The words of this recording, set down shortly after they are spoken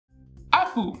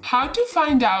Appu, how to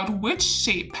find out which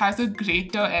shape has a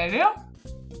greater area?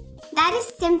 That is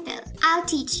simple. I'll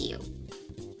teach you.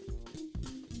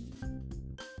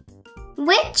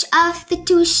 Which of the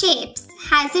two shapes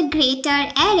has a greater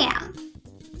area?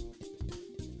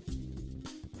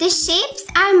 The shapes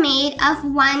are made of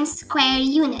 1 square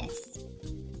units.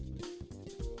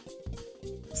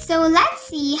 So let's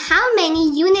see how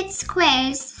many unit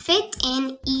squares fit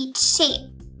in each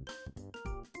shape.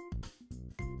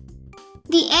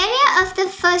 The area of the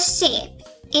first shape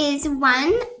is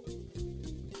 1,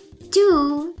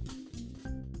 2,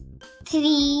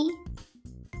 3,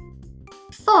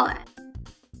 4.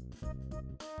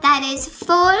 That is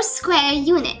 4 square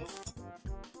units.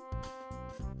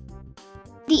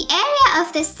 The area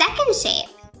of the second shape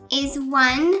is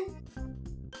 1,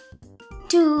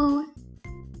 2,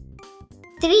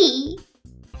 3.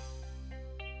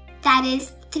 That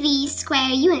is 3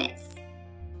 square units.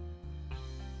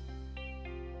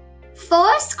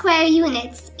 4 square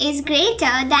units is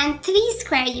greater than 3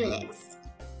 square units.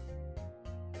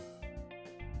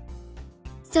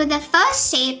 So the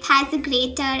first shape has a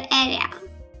greater area.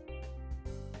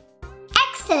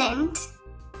 Excellent!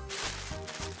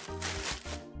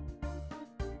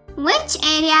 Which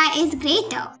area is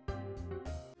greater?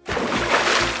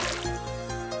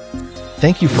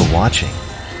 Thank you for watching.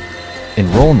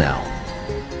 Enroll now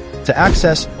to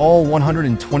access all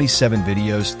 127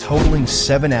 videos totaling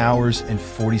 7 hours and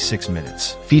 46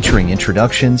 minutes, featuring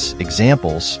introductions,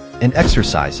 examples, and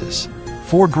exercises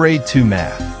for Grade 2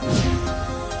 Math.